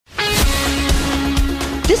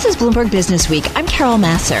This is Bloomberg Business Week. I'm Carol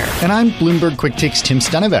Masser. And I'm Bloomberg Quick Takes Tim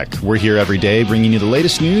Stenivek. We're here every day bringing you the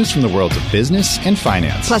latest news from the worlds of business and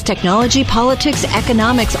finance. Plus technology, politics,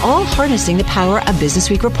 economics, all harnessing the power of Business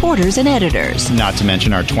Week reporters and editors. Not to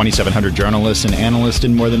mention our 2,700 journalists and analysts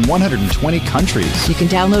in more than 120 countries. You can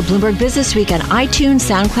download Bloomberg Business Week on iTunes,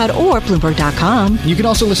 SoundCloud, or Bloomberg.com. You can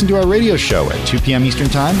also listen to our radio show at 2 p.m. Eastern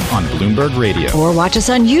Time on Bloomberg Radio. Or watch us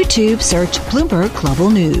on YouTube. Search Bloomberg Global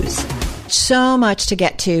News. So much to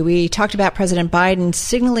get to. We talked about President Biden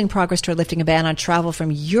signaling progress toward lifting a ban on travel from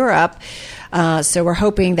Europe. So we're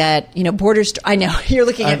hoping that, borders... I know, you're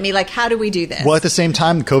looking at me like, how do we do this? Well, at the same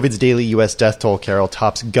time, COVID's daily U.S. death toll, Carol,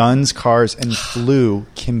 tops guns, cars, and flu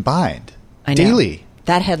combined. I know. Daily.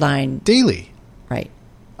 That headline. Daily. Right.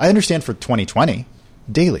 I understand for 2020.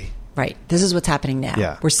 Daily. Right. This is what's happening now.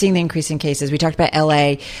 Yeah. We're seeing the increase in cases. We talked about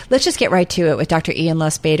L.A. Let's just get right to it with Dr. Ian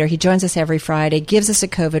Lustbader. He joins us every Friday, gives us a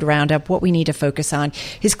COVID roundup, what we need to focus on.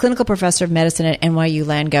 He's clinical professor of medicine at NYU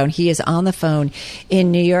Langone. He is on the phone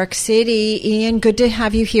in New York City. Ian, good to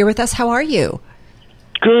have you here with us. How are you?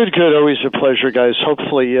 Good. Always a pleasure, guys.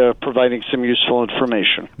 Hopefully providing some useful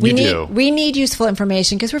information. We need useful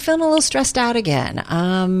information because we're feeling a little stressed out again.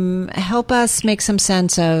 Help us make some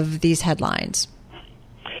sense of these headlines.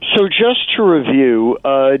 So just to review,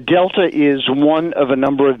 Delta is one of a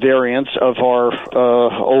number of variants of our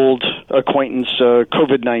old acquaintance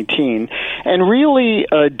COVID-19. And really,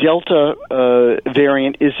 Delta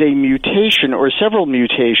variant is a mutation or several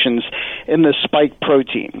mutations in the spike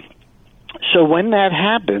protein. So when that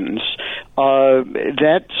happens,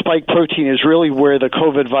 that spike protein is really where the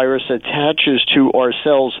COVID virus attaches to our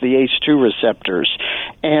cells, the ACE2 receptors.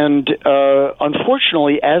 And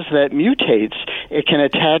unfortunately, as that mutates, it can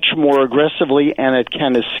attach more aggressively and it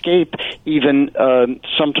can escape even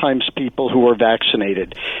sometimes people who are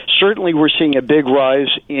vaccinated. Certainly, we're seeing a big rise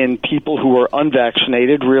in people who are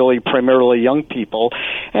unvaccinated, really primarily young people,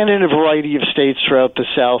 and in a variety of states throughout the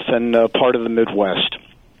South and part of the Midwest.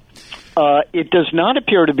 It does not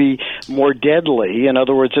appear to be more deadly. In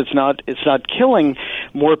other words, it's not killing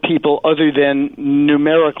more people other than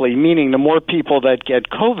numerically, meaning the more people that get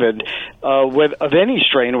COVID of any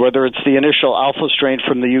strain, whether it's the initial alpha strain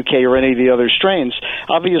from the UK or any of the other strains,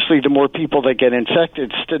 obviously the more people that get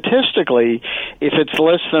infected. Statistically, if it's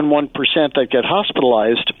less than 1% that get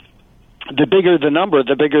hospitalized, the bigger the number,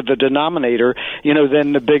 the bigger the denominator,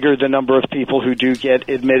 then the bigger the number of people who do get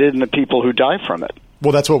admitted and the people who die from it.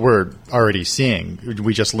 Well, that's what we're already seeing.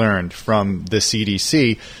 We just learned from the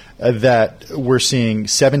CDC that we're seeing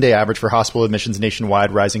 7-day average for hospital admissions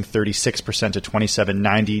nationwide rising 36% to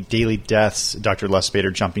 2,790. Daily deaths, Dr.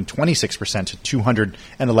 Lustbader, jumping 26% to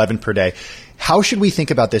 211 per day. How should we think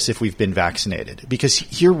about this if we've been vaccinated? Because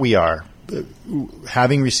here we are,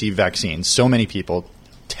 having received vaccines, so many people,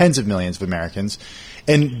 tens of millions of Americans,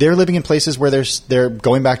 and they're living in places where they're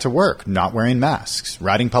going back to work, not wearing masks,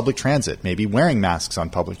 riding public transit, maybe wearing masks on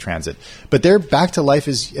public transit. But they're back to life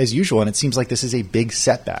as usual, and it seems like this is a big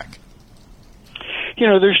setback.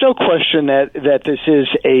 There's no question that this is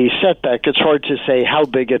a setback. It's hard to say how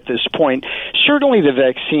big at this point. Certainly the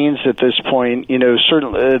vaccines at this point,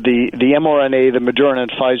 certainly the mRNA, the Moderna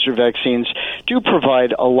and Pfizer vaccines do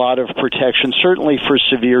provide a lot of protection, certainly for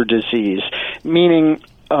severe disease, meaning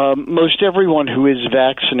most everyone who is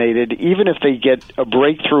vaccinated, even if they get a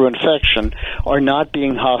breakthrough infection, are not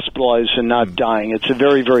being hospitalized and not dying. It's a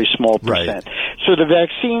very, very small percent. Right. So the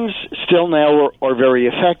vaccines still now are very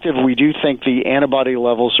effective. We do think the antibody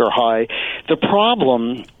levels are high. The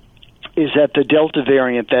problem is that the Delta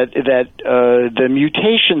variant, that the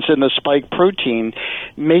mutations in the spike protein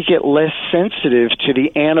make it less sensitive to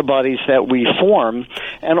the antibodies that we form,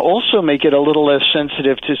 and also make it a little less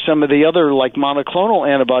sensitive to some of the other, like monoclonal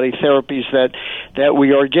antibody therapies that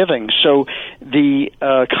we are giving. So the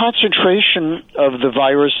concentration of the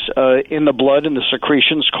virus in the blood and the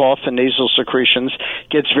secretions, cough and nasal secretions,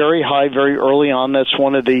 gets very high very early on. That's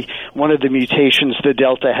one of the mutations the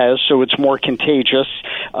Delta has, so it's more contagious.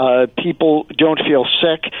 People don't feel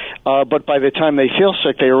sick, but by the time they feel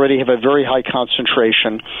sick, they already have a very high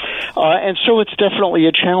concentration. And so it's definitely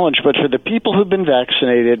a challenge. But for the people who've been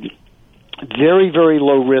vaccinated, very, very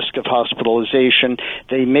low risk of hospitalization.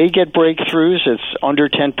 They may get breakthroughs. It's under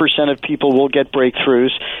 10% of people will get breakthroughs.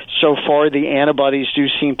 So far, the antibodies do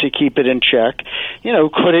seem to keep it in check.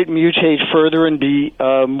 Could it mutate further and be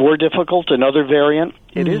more difficult, another variant?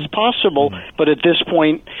 It is possible, but at this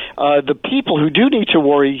point, the people who do need to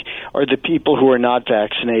worry are the people who are not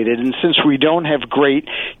vaccinated. And since we don't have great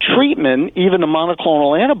treatment, even the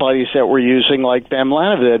monoclonal antibodies that we're using, like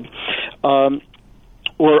bamlanivimab,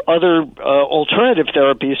 or other alternative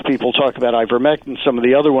therapies, people talk about ivermectin, some of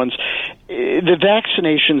the other ones, the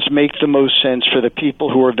vaccinations make the most sense for the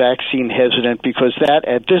people who are vaccine hesitant, because that,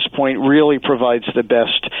 at this point, really provides the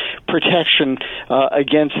best protection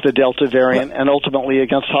against the Delta variant and ultimately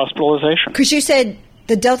against hospitalization. Because you said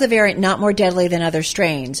the Delta variant not more deadly than other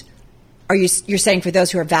strains. You're saying for those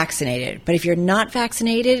who are vaccinated, but if you're not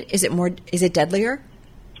vaccinated, is it deadlier?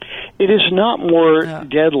 It is not more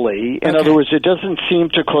deadly. In other words, it doesn't seem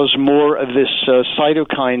to cause more of this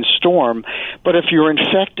cytokine storm. But if you're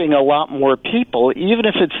infecting a lot more people, even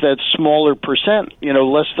if it's that smaller percent,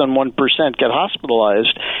 less than 1% get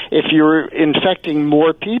hospitalized, if you're infecting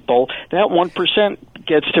more people, that 1%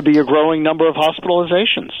 gets to be a growing number of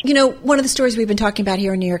hospitalizations. One of the stories we've been talking about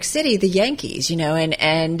here in New York City, the Yankees,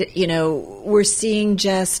 and we're seeing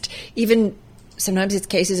just even sometimes it's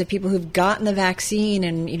cases of people who've gotten the vaccine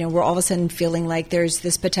and, we're all of a sudden feeling like there's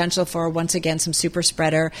this potential for, once again, some super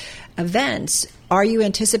spreader events. Are you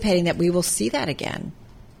anticipating that we will see that again?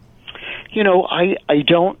 I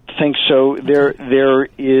don't think so. There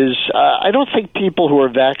is. I don't think people who are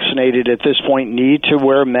vaccinated at this point need to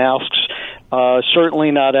wear masks.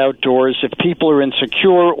 Certainly not outdoors. If people are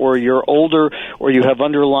insecure, or you're older, or you have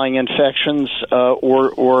underlying infections,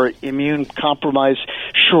 or immune compromise,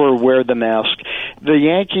 sure, wear the mask. The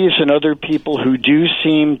Yankees and other people who do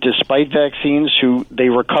seem, despite vaccines, who they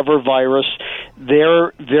recover virus,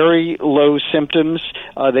 they're very low symptoms.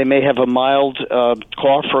 They may have a mild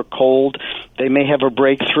cough or cold. They may have a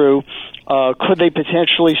breakthrough. Could they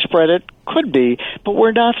potentially spread it? Could be, but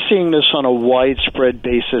we're not seeing this on a widespread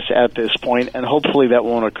basis at this point, and hopefully that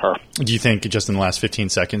won't occur. Do you think, just in the last 15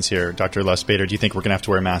 seconds here, Dr. Lustbader, do you think we're going to have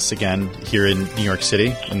to wear masks again here in New York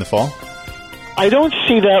City in the fall? I don't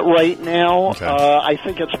see that right now. Okay. I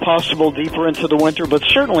think it's possible deeper into the winter, but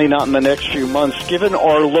certainly not in the next few months, given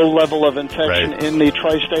our low level of infection in the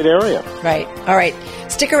tri-state area. Right. All right.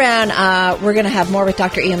 Stick around. We're going to have more with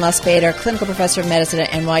Dr. Ian Lustbader, clinical professor of medicine at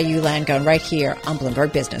NYU Langone, right here on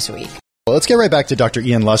Bloomberg Business Week. Well, let's get right back to Dr.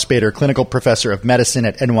 Ian Lustbader, clinical professor of medicine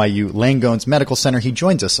at NYU Langone's Medical Center. He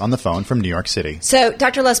joins us on the phone from New York City. So,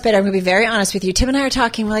 Dr. Lustbader, I'm going to be very honest with you. Tim and I are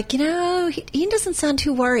talking. We're like, Ian doesn't sound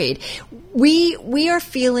too worried. We are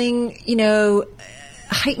feeling,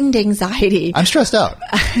 heightened anxiety. I'm stressed out.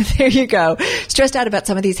 There you go. Stressed out about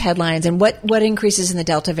some of these headlines and what increases in the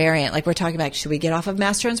Delta variant. Like we're talking about, should we get off of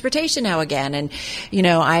mass transportation now again? And,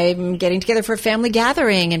 I'm getting together for a family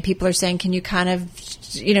gathering and people are saying, can you kind of,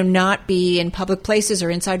 not be in public places or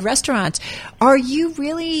inside restaurants? Are you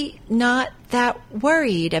really not that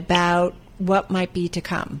worried about what might be to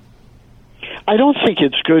come? I don't think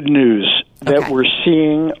it's good news that we're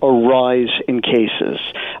seeing a rise in cases.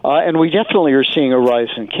 And we definitely are seeing a rise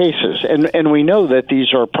in cases. And we know that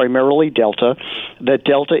these are primarily Delta, that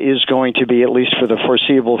Delta is going to be, at least for the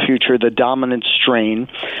foreseeable future, the dominant strain.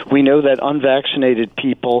 We know that unvaccinated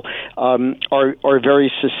people are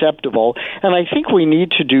very susceptible. And I think we need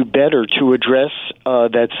to do better to address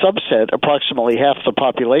that subset, approximately half the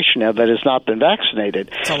population now, that has not been vaccinated.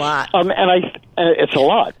 It's a lot. It's a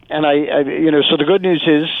lot. And so the good news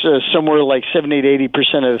is somewhere like 70 to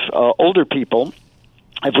 80% of older people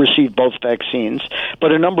have received both vaccines,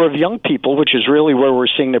 but a number of young people, which is really where we're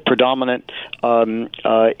seeing the predominant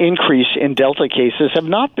increase in Delta cases, have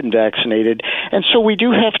not been vaccinated. And so we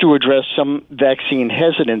do have to address some vaccine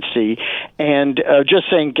hesitancy, and just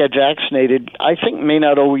saying get vaccinated, I think, may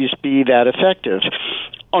not always be that effective.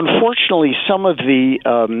 Unfortunately, some of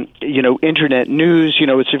the, internet news,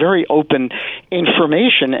 it's a very open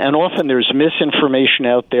information, and often there's misinformation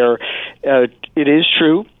out there. It is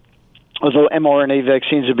true. Although mRNA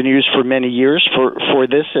vaccines have been used for many years, for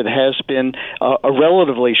this it has been a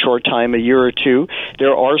relatively short time, a year or two.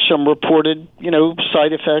 There are some reported,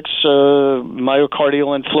 side effects,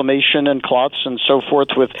 myocardial inflammation and clots and so forth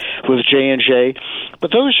with J&J.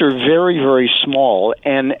 But those are very, very small,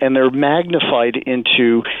 and they're magnified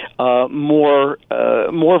into more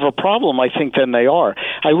of a problem, I think, than they are.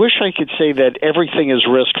 I wish I could say that everything is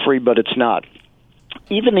risk-free, but it's not.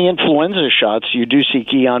 Even the influenza shots, you do see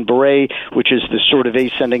Guillain-Barré, which is this sort of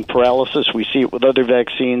ascending paralysis. We see it with other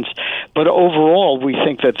vaccines. But overall, we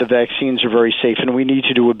think that the vaccines are very safe, and we need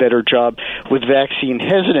to do a better job with vaccine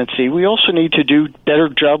hesitancy. We also need to do a better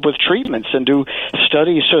job with treatments and do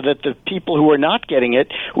studies so that the people who are not getting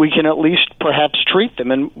it, we can at least perhaps treat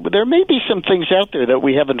them. And there may be some things out there that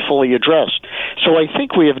we haven't fully addressed. So I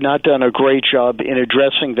think we have not done a great job in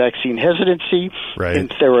addressing vaccine hesitancy, in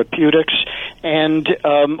therapeutics, and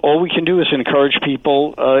all we can do is encourage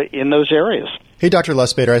people in those areas. Hey, Dr.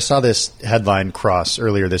 Lustbader, I saw this headline cross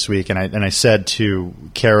earlier this week, and I said to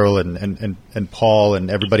Carol and Paul and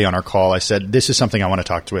everybody on our call, I said, this is something I want to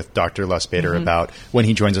talk with Dr. Lustbader about when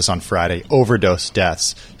he joins us on Friday. Overdose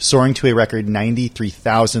deaths soaring to a record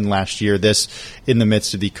 93,000 last year, this in the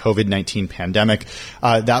midst of the COVID-19 pandemic.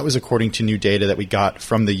 That was according to new data that we got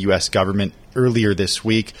from the U.S. government earlier this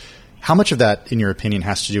week. How much of that, in your opinion,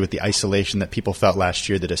 has to do with the isolation that people felt last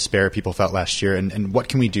year, the despair people felt last year, and what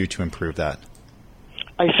can we do to improve that?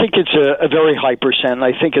 I think it's a very high percent, and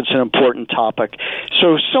I think it's an important topic.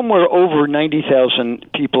 So somewhere over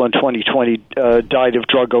 90,000 people in 2020 died of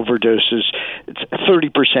drug overdoses. It's a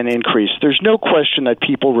 30% increase. There's no question that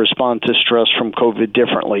people respond to stress from COVID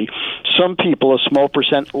differently. Some people, a small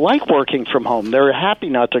percent, like working from home. They're happy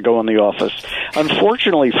not to go in the office.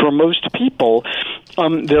 Unfortunately, for most people,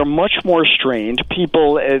 they're much more strained.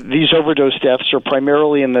 People, these overdose deaths are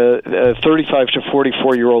primarily in the 35 to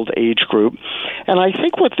 44-year-old age group. And I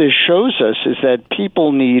think what this shows us is that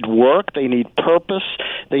people need work, they need purpose,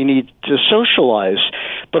 they need to socialize.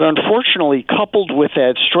 But unfortunately, coupled with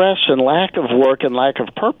that stress and lack of work and lack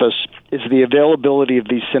of purpose is the availability of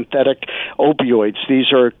these synthetic opioids. These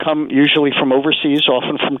come usually from overseas,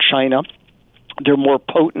 often from China. They're more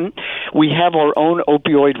potent. We have our own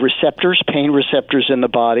opioid receptors, pain receptors in the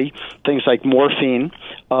body. Things like morphine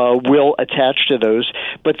will attach to those.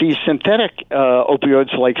 But these synthetic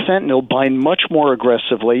opioids like fentanyl bind much more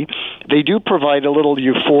aggressively. They do provide a little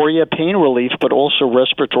euphoria, pain relief, but also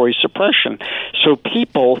respiratory suppression. So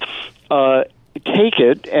people take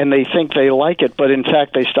it and they think they like it, but in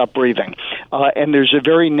fact they stop breathing. And there's a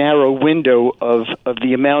very narrow window of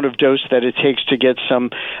the amount of dose that it takes to get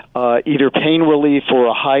some either pain relief or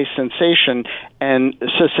a high sensation and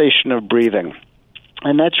cessation of breathing.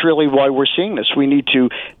 And that's really why we're seeing this. We need to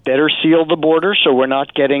better seal the border so we're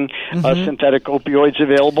not getting synthetic opioids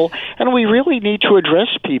available. And we really need to address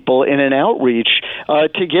people in an outreach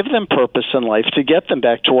to give them purpose in life, to get them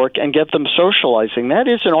back to work and get them socializing. That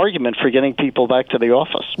is an argument for getting people back to the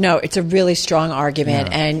office. No, it's a really strong argument.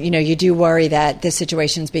 Yeah. And, you do worry that this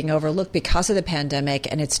situation is being overlooked because of the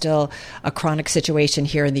pandemic, and it's still a chronic situation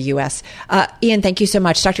here in the U.S. Ian, thank you so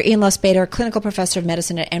much. Dr. Ian Lustbader, clinical professor of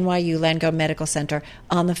medicine at NYU Langone Medical Center,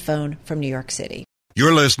 on the phone from New York City.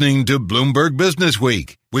 You're listening to Bloomberg Business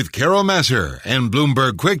Week with Carol Masser and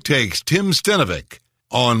Bloomberg Quick Takes Tim Stenovic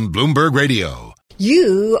on Bloomberg Radio.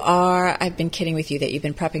 I've been kidding with you that you've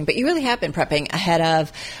been prepping, but you really have been prepping ahead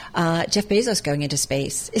of Jeff Bezos going into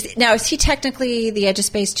space. Is he technically the edge of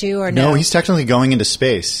space too, or no? No, he's technically going into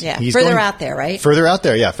space. Yeah, he's further out there, right? Further out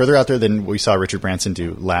there, yeah. Further out there than we saw Richard Branson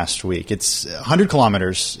do last week. It's 100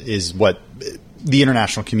 kilometers is what the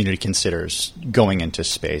international community considers going into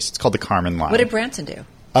space. It's called the Kármán line. What did Branson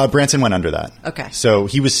do? Branson went under that. Okay. So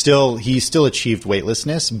he still achieved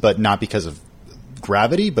weightlessness, but not because of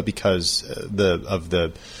gravity, but because of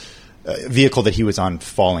the vehicle that he was on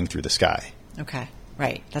falling through the sky. Okay.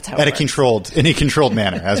 Right. That's how in a controlled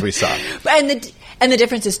manner, as we saw. And the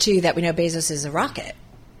difference is too that we know Bezos is a rocket,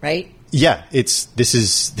 right? Yeah, this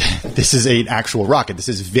is an actual rocket. This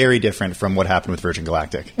is very different from what happened with Virgin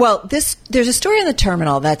Galactic. Well, there's a story in the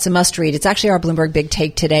Terminal that's a must read. It's actually our Bloomberg Big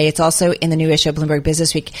Take today. It's also in the new issue of Bloomberg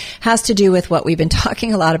Business Week. Has to do with what we've been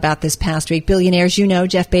talking a lot about this past week. Billionaires,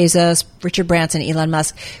 Jeff Bezos, Richard Branson, Elon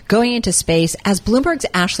Musk going into space. As Bloomberg's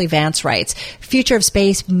Ashley Vance writes, future of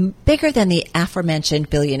space bigger than the aforementioned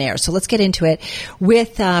billionaires. So let's get into it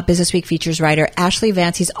with Business Week features writer Ashley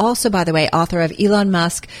Vance. He's also, by the way, author of Elon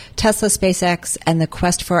Musk, Tesla, SpaceX, and the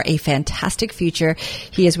quest for a fantastic future.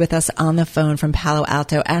 He is with us on the phone from Palo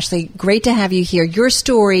Alto. Ashley, great to have you here. Your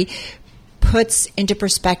story puts into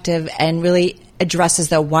perspective and really addresses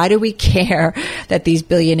the why do we care that these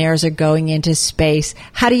billionaires are going into space.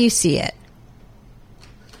 How do you see it?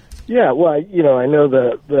 Yeah, well, I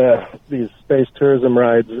know these space tourism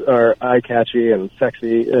rides are eye-catchy and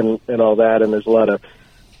sexy and all that, and there's a lot of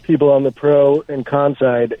people on the pro and con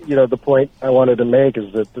side. The point I wanted to make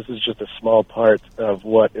is that this is just a small part of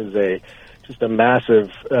what is just a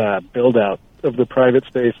massive build-out of the private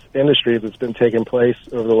space industry that's been taking place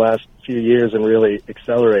over the last few years and really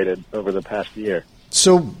accelerated over the past year.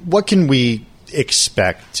 So what can we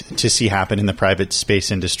expect to see happen in the private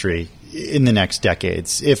space industry in the next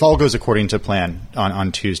decades, if all goes according to plan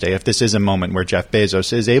on Tuesday, if this is a moment where Jeff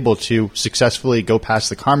Bezos is able to successfully go past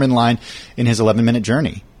the Kármán line in his 11-minute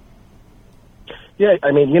journey? Yeah,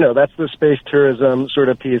 that's the space tourism sort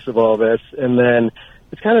of piece of all this. And then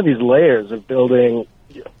it's kind of these layers of building,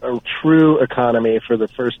 a true economy for the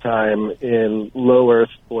first time in low Earth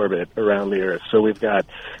orbit around the Earth. So we've got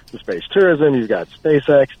the space tourism, you've got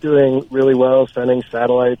SpaceX doing really well, sending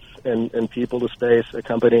satellites and people to space. A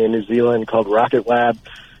company in New Zealand called Rocket Lab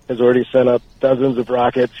has already sent up dozens of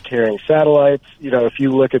rockets carrying satellites. If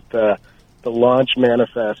you look at the launch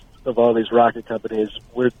manifest of all these rocket companies,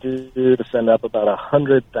 we're due to send up about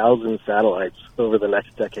 100,000 satellites over the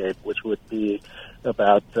next decade, which would be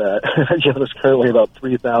about, there's currently about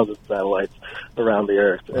 3,000 satellites around the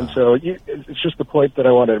Earth. Wow. And so it's just the point that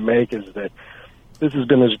I wanted to make is that this has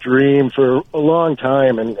been this dream for a long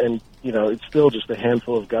time, and it's still just a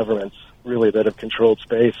handful of governments, really, that have controlled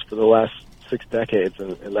space for the last 6 decades,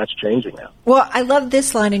 and that's changing now. Well, I love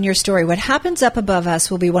this line in your story. What happens up above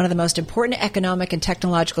us will be one of the most important economic and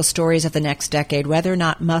technological stories of the next decade, whether or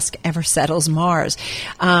not Musk ever settles Mars.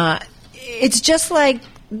 It's just like,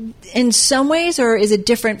 in some ways, or is it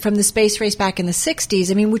different from the space race back in the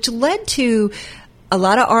 60s? I mean, which led to a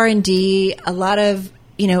lot of R&D, a lot of,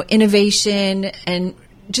 innovation, and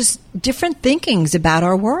just different thinkings about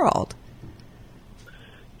our world.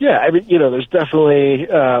 Yeah, I mean, there's definitely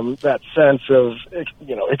that sense of,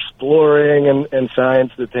 exploring and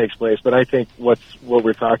science that takes place. But I think what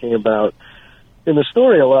we're talking about in the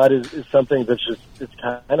story a lot is something that's it's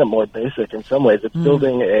kind of more basic in some ways. It's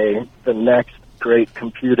building the next great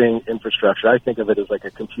computing infrastructure. I think of it as like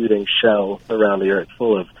a computing shell around the Earth,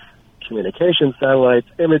 full of communication satellites,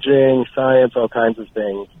 imaging, science, all kinds of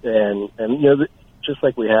things. And just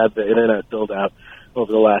like we had the internet build out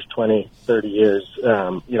over the last 20, 30 years,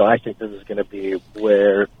 I think this is going to be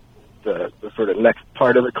where the sort of next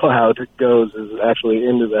part of the cloud goes, is actually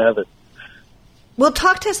into the heavens. Well,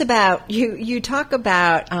 talk to us about, you talk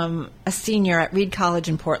about a senior at Reed College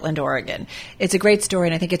in Portland, Oregon. It's a great story,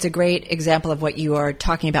 and I think it's a great example of what you are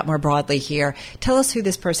talking about more broadly here. Tell us who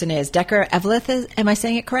this person is. Decker Eveleth, am I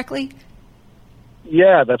saying it correctly?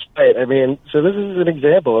 Yeah, that's right. I mean, so this is an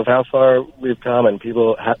example of how far we've come, and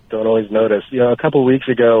people don't always notice. A couple of weeks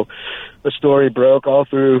ago, the story broke all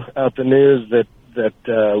throughout the news that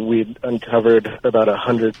we'd uncovered about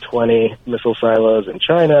 120 missile silos in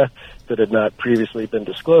China that had not previously been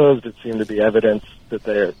disclosed. It seemed to be evidence that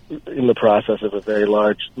they're in the process of a very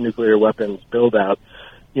large nuclear weapons build-out.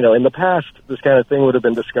 In the past, this kind of thing would have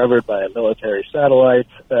been discovered by a military satellite.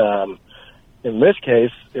 In this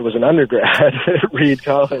case, it was an undergrad at Reed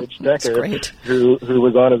College, Decker, who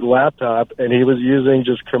was on his laptop, and he was using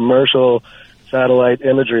just commercial satellite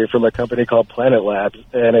imagery from a company called Planet Labs.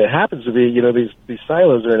 And it happens to be, these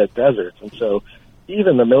silos are in a desert, and so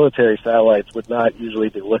even the military satellites would not usually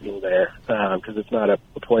be looking there because it's not a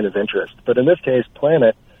point of interest. But in this case,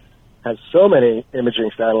 Planet has so many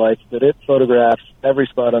imaging satellites that it photographs every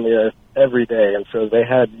spot on the Earth every day. And so they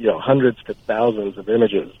had, hundreds to thousands of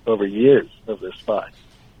images over years of this spot.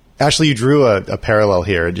 Ashley, you drew a parallel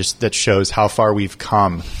here just that shows how far we've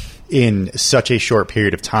come in such a short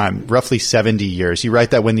period of time, roughly 70 years. You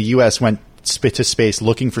write that when the U.S. went to space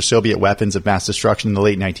looking for Soviet weapons of mass destruction in the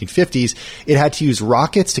late 1950s, it had to use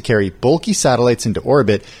rockets to carry bulky satellites into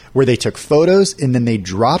orbit, where they took photos and then they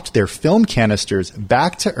dropped their film canisters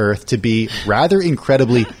back to Earth to be rather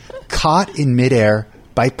incredibly caught in midair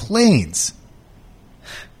by planes.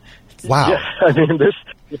 Wow. Yeah, I mean,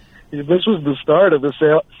 this was the start of the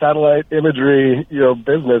satellite imagery,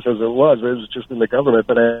 business as it was. It was just in the government,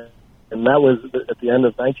 and that was at the end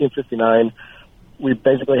of 1959. We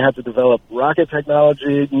basically had to develop rocket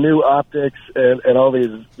technology, new optics, and all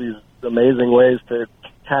these amazing ways to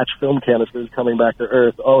catch film canisters coming back to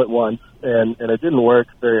Earth all at once. And it didn't work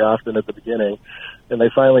very often at the beginning. And they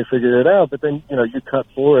finally figured it out. But then, you cut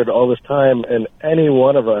forward all this time, and any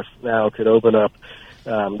one of us now could open up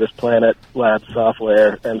this Planet Lab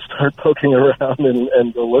software and start poking around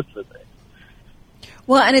and go look for things.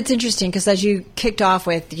 Well, and it's interesting because as you kicked off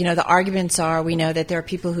with, the arguments are, we know that there are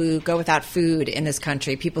people who go without food in this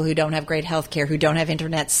country, people who don't have great health care, who don't have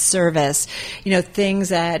internet service, things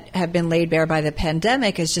that have been laid bare by the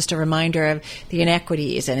pandemic is just a reminder of the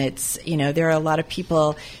inequities. And it's, there are a lot of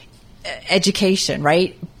people, education,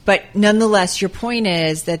 right? But nonetheless, your point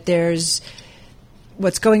is that there's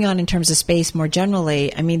what's going on in terms of space more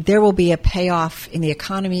generally. I mean, there will be a payoff in the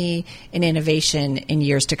economy and innovation in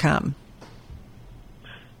years to come.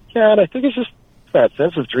 Yeah, and I think it's just that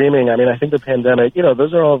sense of dreaming. I mean, I think the pandemic,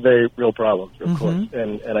 those are all very real problems, of course.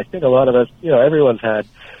 And I think a lot of us, everyone's had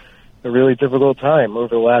a really difficult time over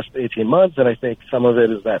the last 18 months. And I think some of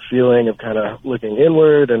it is that feeling of kind of looking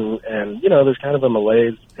inward and there's kind of a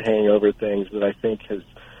malaise hanging over things that I think has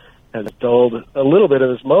dulled a little bit of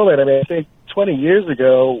this moment. I mean, I think 20 years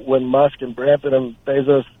ago when Musk and Branson and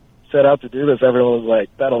Bezos set out to do this, everyone was like,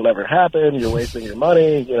 that'll never happen, you're wasting your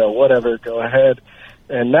money, whatever, go ahead.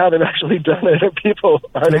 And now they've actually done it, and people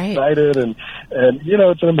aren't excited, and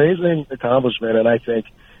it's an amazing accomplishment. And I think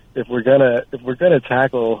if we're gonna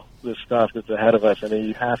tackle this stuff that's ahead of us, I mean,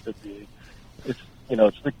 you have to be. It's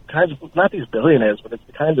the kinds of, not these billionaires, but it's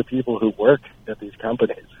the kinds of people who work at these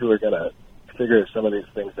companies who are gonna figure some of these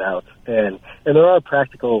things out. And there are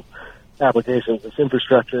practical applications. This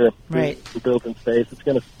infrastructure we built in space, it's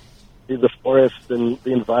gonna be the forest and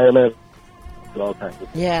the environment. All kinds of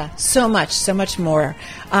things. Yeah, so much more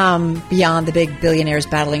beyond the big billionaires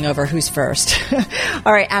battling over who's first.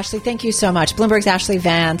 All right, Ashley, thank you so much. Bloomberg's Ashley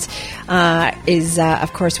Vance is,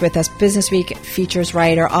 of course, with us. Business Week features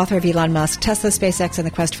writer, author of Elon Musk, Tesla, SpaceX, and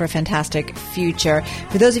the quest for a fantastic future.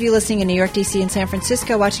 For those of you listening in New York, D.C., and San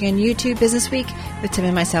Francisco, watching on YouTube, Business Week with Tim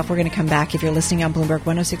and myself, we're going to come back. If you're listening on Bloomberg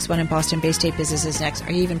 106.1 in Boston, Bay State Business is next.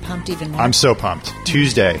 Are you even pumped even more? I'm so pumped.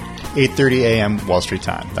 Tuesday, 8:30 a.m. Wall Street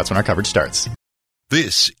time. That's when our coverage starts.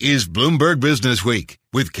 This is Bloomberg Business Week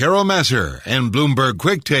with Carol Massar and Bloomberg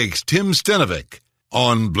Quick Takes Tim Stenovic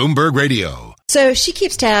on Bloomberg Radio. So she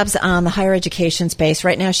keeps tabs on the higher education space.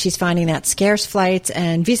 Right now, she's finding that scarce flights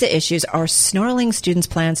and visa issues are snarling students'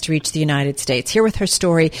 plans to reach the United States. Here with her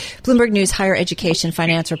story, Bloomberg News higher education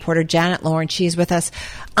finance reporter Janet Lawrence. She's with us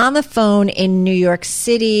on the phone in New York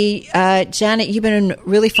City. Janet, you've been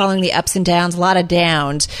really following the ups and downs, a lot of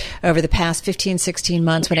downs over the past 15, 16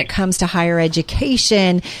 months when it comes to higher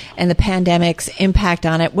education and the pandemic's impact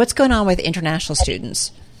on it. What's going on with international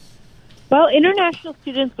students? Well, international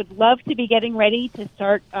students would love to be getting ready to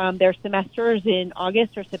start their semesters in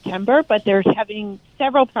August or September, but they're having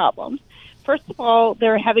several problems. First of all,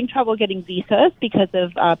 they're having trouble getting visas because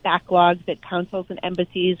of backlogs at consuls and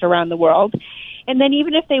embassies around the world. And then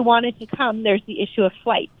even if they wanted to come, there's the issue of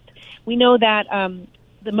flights. We know that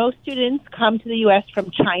the most students come to the U.S. from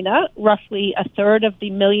China, roughly a third of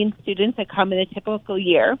the million students that come in a typical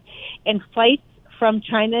year, and flights from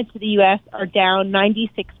China to the U.S. are down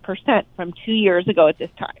 96% from 2 years ago at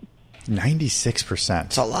this time. 96%.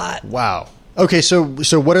 That's a lot. Wow. Okay, so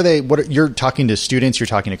what are they? You're talking to students, you're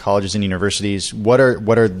talking to colleges and universities. What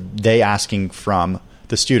are they asking from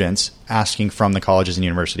the students, asking from the colleges and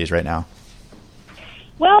universities right now?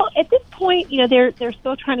 Well, at this point, they're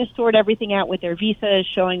still trying to sort everything out with their visas,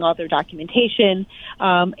 showing all their documentation.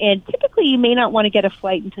 And typically, you may not want to get a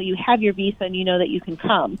flight until you have your visa and you know that you can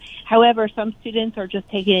come. However, some students are just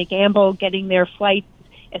taking a gamble, getting their flights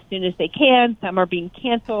as soon as they can. Some are being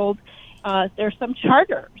canceled. There's some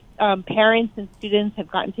charters. Parents and students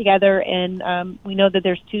have gotten together, and we know that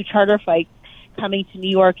there's 2 charter flights coming to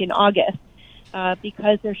New York in August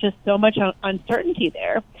because there's just so much uncertainty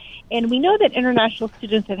there. And we know that international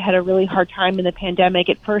students have had a really hard time in the pandemic.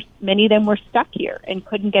 At first, many of them were stuck here and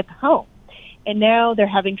couldn't get home. And now they're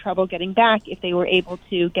having trouble getting back if they were able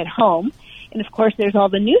to get home. And, of course, there's all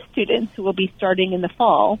the new students who will be starting in the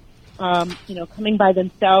fall, coming by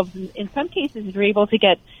themselves. And in some cases, if you're able to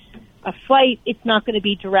get a flight, it's not going to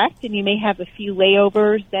be direct, and you may have a few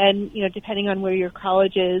layovers. Then, depending on where your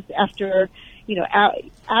college is, after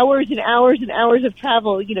hours and hours and hours of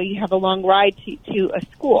travel, you have a long ride to a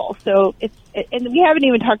school. So and we haven't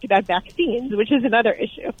even talked about vaccines, which is another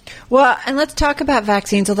issue. Well, and let's talk about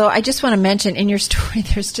vaccines, although I just want to mention in your story,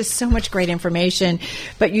 there's just so much great information,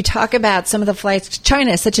 but you talk about some of the flights.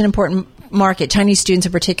 China is such an important market, Chinese students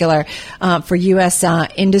in particular, for U.S.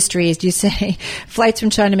 industries. You say flights from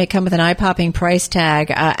China may come with an eye-popping price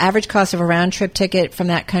tag. Average cost of a round-trip ticket from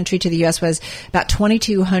that country to the U.S. was about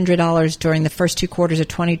 $2,200 during the first 2 quarters of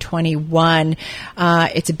 2021.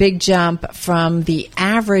 It's a big jump from the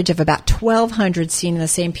average of about $1,200 seen in the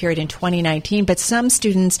same period in 2019. But some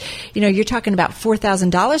students, you're talking about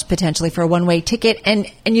 $4,000 potentially for a one-way ticket. And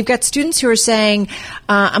you've got students who are saying,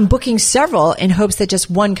 I'm booking several in hopes that just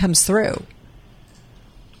one comes through.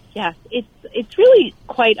 Yes, it's really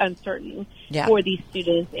quite uncertain for these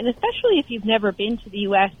students, and especially if you've never been to the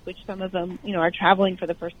U.S., which some of them, are traveling for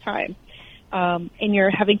the first time, and you're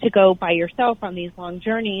having to go by yourself on these long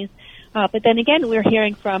journeys. But then again, we're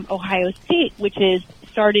hearing from Ohio State, which is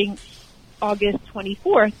starting August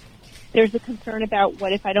 24th. There's a concern about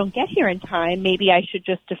what if I don't get here in time, maybe I should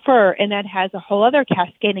just defer, and that has a whole other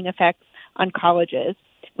cascading effect on colleges.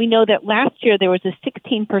 We know that last year there was a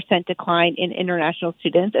 16% decline in international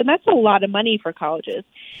students, and that's a lot of money for colleges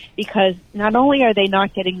because not only are they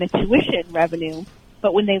not getting the tuition revenue,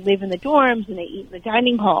 but when they live in the dorms and they eat in the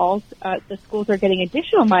dining halls, the schools are getting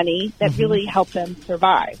additional money that really help them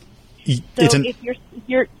survive. So if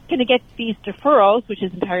you're going to get these deferrals, which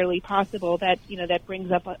is entirely possible, that brings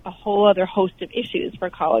up a whole other host of issues for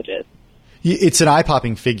colleges. It's an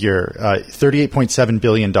eye-popping figure, $38.7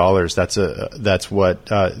 billion. That's what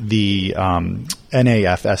the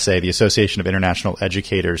NAFSA, the Association of International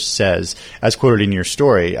Educators, says, as quoted in your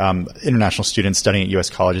story, international students studying at U.S.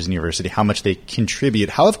 colleges and universities, how much they contribute.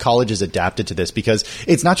 How have colleges adapted to this? Because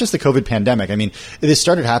it's not just the COVID pandemic. I mean, this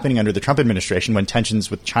started happening under the Trump administration when tensions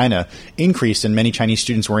with China increased and many Chinese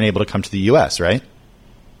students weren't able to come to the U.S., right?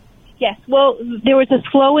 Yes, well, there was a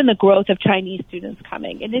slow in the growth of Chinese students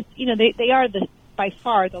coming, and it's they are by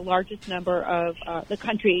far the largest number of the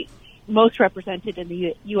country most represented in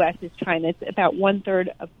the U.S. is China. It's about 1/3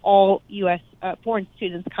 of all U.S. Foreign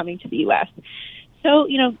students coming to the U.S. So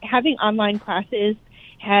having online classes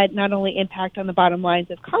had not only impact on the bottom lines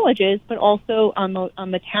of colleges, but also on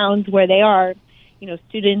the towns where they are.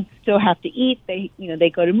 Students still have to eat. They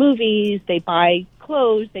go to movies. They buy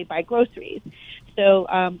clothes. They buy groceries. So,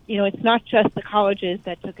 it's not just the colleges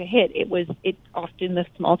that took a hit. It's often the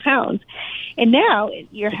small towns. And now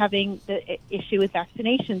you're having the issue with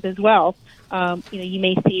vaccinations as well. You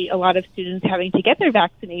may see a lot of students having to get their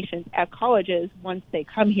vaccinations at colleges once they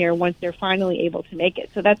come here, once they're finally able to make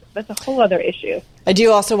it. So that's a whole other issue. I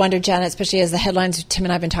do also wonder, Janet, especially as the headlines, Tim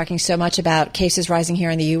and I have been talking so much about cases rising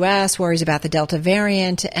here in the U.S., worries about the Delta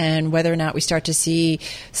variant, and whether or not we start to see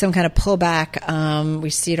some kind of pullback.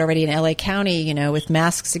 We see it already in L.A. County, with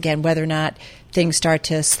masks again, whether or not things start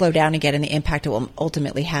to slow down again and the impact it will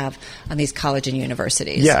ultimately have on these colleges and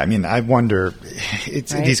universities. Yeah, I mean, I wonder, right?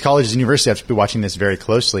 These colleges and universities have to be watching this very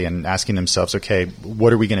closely and asking themselves, okay,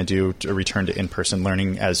 what are we going to do to return to in-person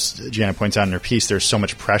learning? As Janet points out in her piece, there's so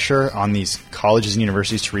much pressure on these colleges and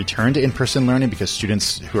universities to return to in-person learning because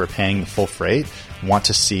students who are paying the full freight want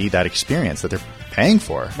to see that experience that they're paying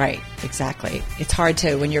for. Right, exactly. It's hard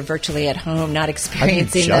to, when you're virtually at home, not experiencing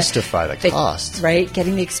how do you justify the cost? Right,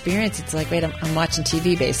 getting the experience. It's like, wait, I'm watching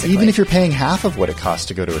TV, basically. Even if you're paying half of what it costs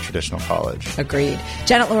to go to a traditional college. Agreed.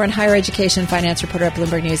 Janet Lauren, higher education finance reporter at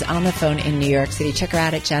Bloomberg News, on the phone in New York City. Check her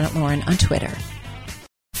out at Janet Lauren on Twitter.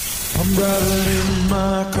 I'm driving in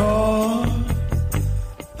my car.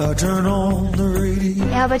 I turn on the radio.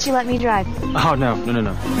 How about you let me drive? Oh, no.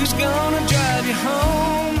 Who's gonna drive you home?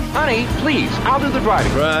 Honey, please, I'll do the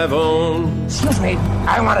driving. Drive on. Excuse me,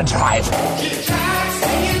 I want to drive.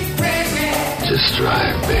 Just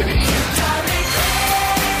drive, baby.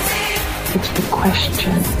 It's the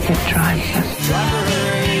question that drives us.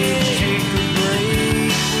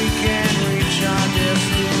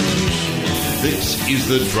 This is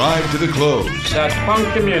the Drive to the Close. That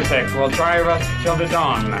funky music will drive us till the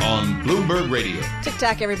dawn. On Bloomberg Radio.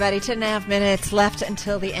 Tick-tock, everybody. 10.5 minutes left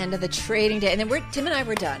until the end of the trading day. And then Tim and I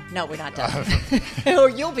were done. No, we're not done. Or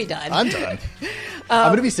you'll be done. I'm done. I'm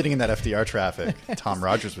going to be sitting in that FDR traffic Tom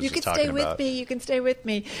Rogers was just talking about. You can stay with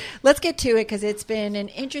me. Let's get to it because it's been an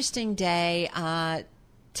interesting day.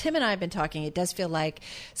 Tim and I have been talking. It does feel like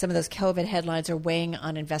some of those COVID headlines are weighing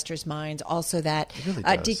on investors' minds. Also, that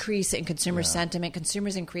really decrease in consumer sentiment.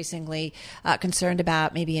 Consumers increasingly concerned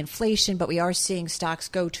about maybe inflation, but we are seeing stocks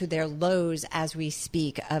go to their lows as we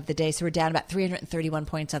speak of the day. So we're down about 331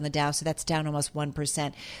 points on the Dow. So that's down almost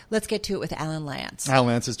 1%. Let's get to it with Alan Lance. Alan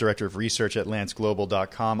Lance is Director of Research at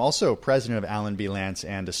LanceGlobal.com. Also President of Allen B. Lance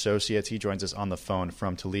and Associates. He joins us on the phone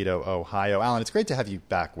from Toledo, Ohio. Alan, it's great to have you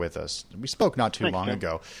back with us. We spoke not too long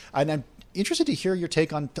ago. And I'm interested to hear your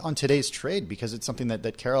take on today's trade because it's something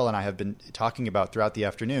that Carol and I have been talking about throughout the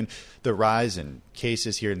afternoon. The rise in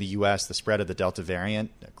cases here in the U.S., the spread of the Delta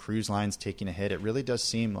variant, cruise lines taking a hit. It really does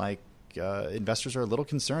seem like investors are a little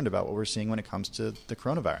concerned about what we're seeing when it comes to the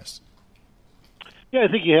coronavirus. Yeah, I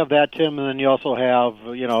think you have that, Tim, and then you also have,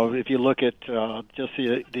 if you look at just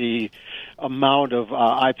the amount of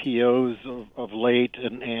IPOs of late,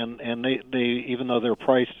 and they even though they're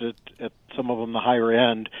priced at some of them the higher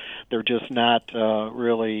end, they're just not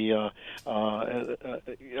really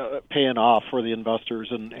paying off for the investors,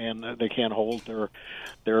 and they can't hold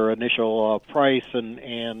their initial price,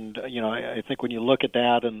 and I think when you look at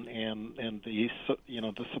that and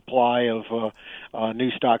the supply of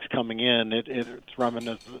new stocks coming in, it's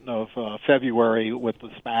reminiscent of February with the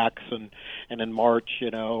SPACs, and in March,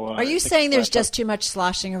 Are you saying there's just too much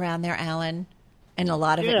sloshing around there, Alan, and a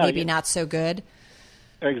lot of it maybe not so good?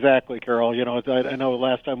 Exactly, Carol. I know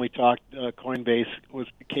last time we talked, Coinbase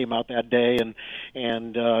came out that day, and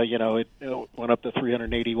it went up to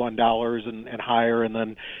 $381 and higher, and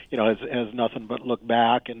then has nothing but look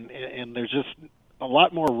back, and there's just a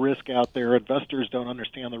lot more risk out there. Investors don't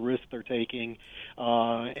understand the risk they're taking,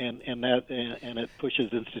 and it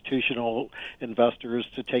pushes institutional investors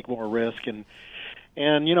to take more risk, and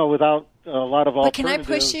And, without a lot of But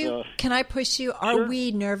alternatives... Can I push you? Are Sure.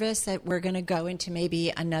 we nervous that we're going to go into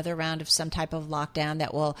maybe another round of some type of lockdown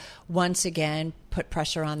that will once again put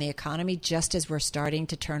pressure on the economy just as we're starting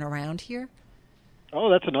to turn around here? Oh,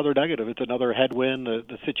 that's another negative. It's another headwind.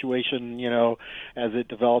 The situation, as it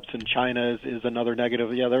develops in China is another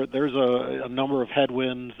negative. Yeah, there's a number of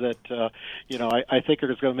headwinds that, I think are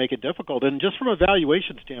going to make it difficult. And just from a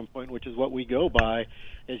valuation standpoint, which is what we go by,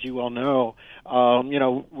 as you well know,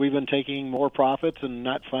 we've been taking more profits and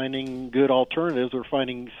not finding good alternatives. We're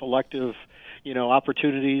finding selective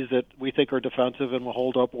opportunities that we think are defensive and will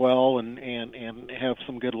hold up well and have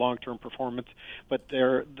some good long-term performance. But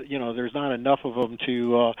there's not enough of them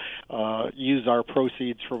to use our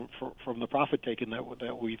proceeds from the profit taking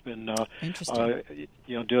that we've been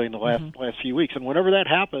doing the last few weeks. And whenever that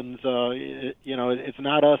happens, it's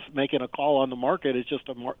not us making a call on the market. It's just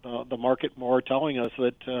the market more telling us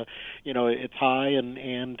that it's high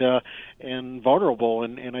and vulnerable.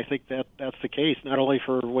 And I think that's the case, not only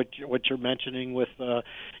for what you're mentioning with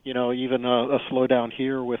even a slowdown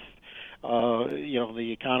here with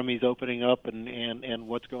the economy's opening up and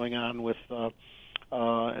what's going on with as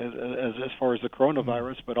far as the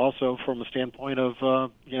coronavirus, but also from a standpoint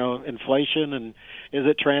of inflation and is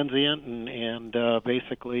it transient and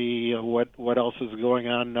basically what else is going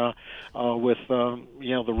on with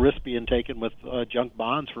the risk being taken with junk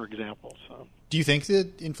bonds, for example. So, do you think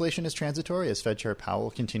that inflation is transitory, as Fed Chair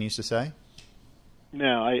Powell continues to say?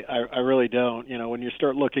 No, I really don't. When you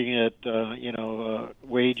start looking at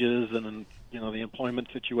wages and the employment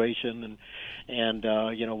situation and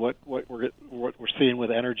what we're seeing with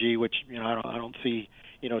energy, which I don't see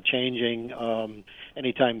changing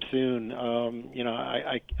anytime soon.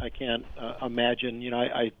 I can't imagine.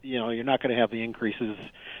 You're not going to have the increases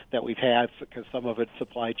that we've had because some of it's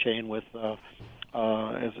supply chain with.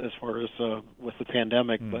 As far as with the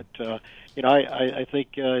pandemic, but I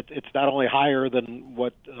think it's not only higher than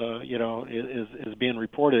what is being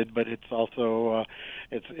reported, but it's also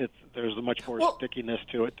there's a much more stickiness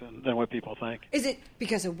to it than what people think. Is it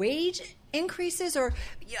because of wage increases, or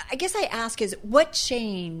I guess I ask is what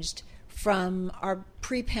changed from our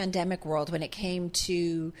pre-pandemic world when it came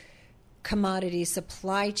to commodity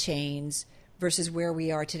supply chains versus where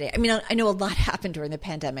we are today? I mean, I know a lot happened during the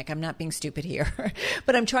pandemic. I'm not being stupid here.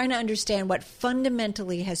 But I'm trying to understand what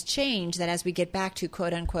fundamentally has changed that as we get back to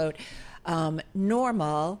quote-unquote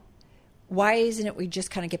normal, why isn't it we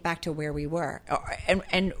just kind of get back to where we were?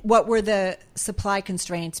 And what were the supply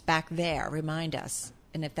constraints back there? Remind us.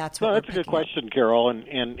 And if that's what that's a good question, Carol.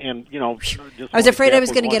 And just I was afraid I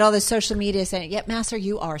was going to get all this social media saying, "Yep, Master,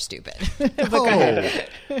 you are stupid." the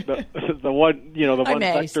one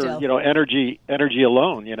sector, still. Energy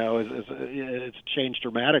alone, it's changed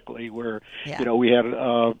dramatically. Where we had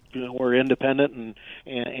we're independent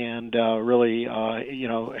and really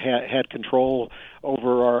had control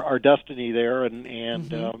over our destiny there, and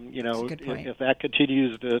if that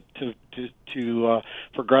continues to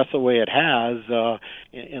progress the way it has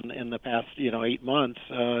in the past 8 months,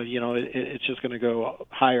 it's just going to go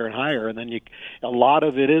higher and higher, and then a lot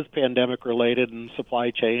of it is pandemic related and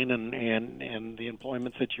supply chain and the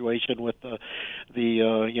employment situation with the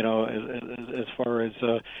as far as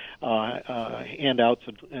handouts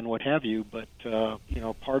and what have you, but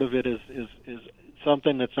part of it is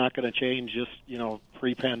something that's not going to change just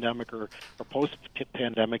pre-pandemic or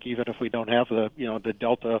post-pandemic, even if we don't have the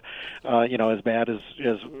Delta as bad as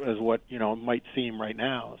what might seem right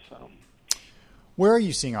now. So, where are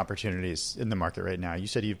you seeing opportunities in the market right now? You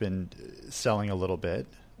said you've been selling a little bit,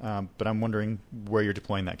 but I'm wondering where you're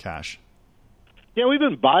deploying that cash. Yeah, we've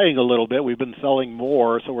been buying a little bit. We've been selling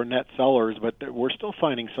more, so we're net sellers, but we're still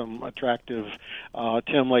finding some attractive,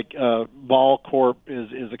 Tim, like Ball Corp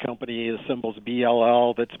is a company, the symbol's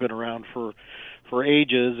BLL, that's been around for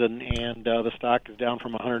ages, and the stock is down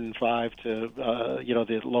from 105 to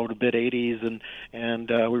the low to mid 80s, and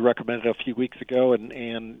we recommended it a few weeks ago,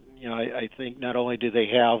 and I think not only do they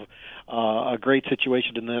have a great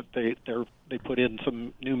situation in that they put in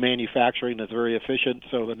some new manufacturing that's very efficient,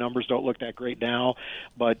 so the numbers don't look that great now,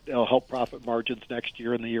 but it'll help profit margins next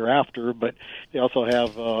year and the year after. But they also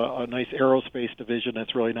have a nice aerospace division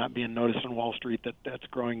that's really not being noticed on Wall Street that's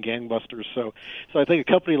growing gangbusters. So I think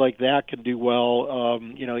a company like that can do well,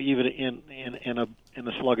 even in in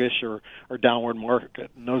a sluggish or downward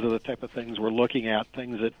market. And those are the type of things we're looking at,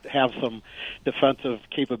 things that have some defensive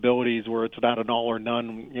capabilities where it's not an all or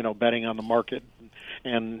none, betting on the market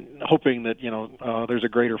and hoping that, there's a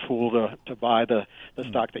greater fool to buy the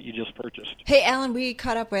stock that you just purchased. Hey, Alan, we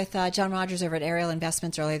caught up with John Rogers over at Ariel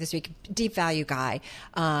Investments earlier this week, deep value guy,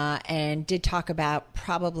 and did talk about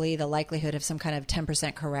probably the likelihood of some kind of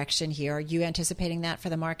 10% correction here. Are you anticipating that for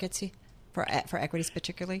the markets, for equities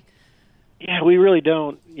particularly? Yeah, we really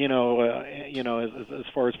don't, as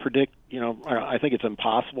far as predict, I think it's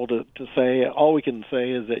impossible to say. All we can say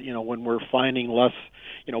is that, when we're finding less,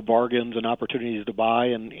 bargains and opportunities to buy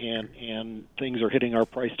and things are hitting our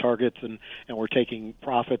price targets and we're taking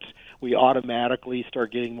profits, we automatically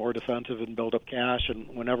start getting more defensive and build up cash. And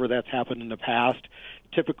whenever that's happened in the past,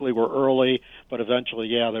 typically we're early, but eventually,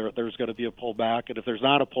 there's going to be a pullback. And if there's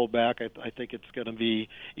not a pullback, I think it's going to be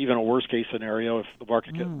even a worst-case scenario if the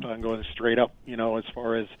market gets on going straight up, as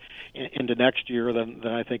far as into next year, then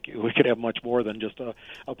I think we could have much more than just a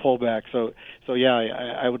pullback. So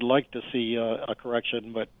I would like to see a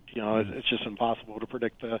correction, but it's just impossible to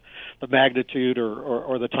predict the magnitude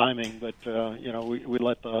or the timing. But we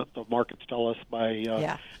let the markets tell us by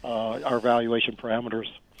our valuation parameters.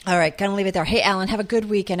 All right, going to leave it there. Hey, Alan, have a good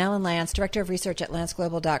week. And Alan Lance, Director of Research at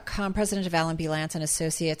LanceGlobal.com, President of Allen B. Lance &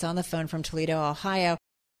 Associates, on the phone from Toledo, Ohio.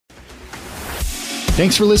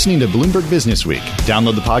 Thanks for listening to Bloomberg Business Week.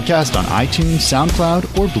 Download the podcast on iTunes,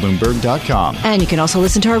 SoundCloud, or Bloomberg.com. And you can also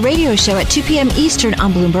listen to our radio show at 2 p.m. Eastern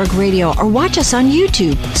on Bloomberg Radio or watch us on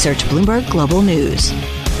YouTube. Search Bloomberg Global News.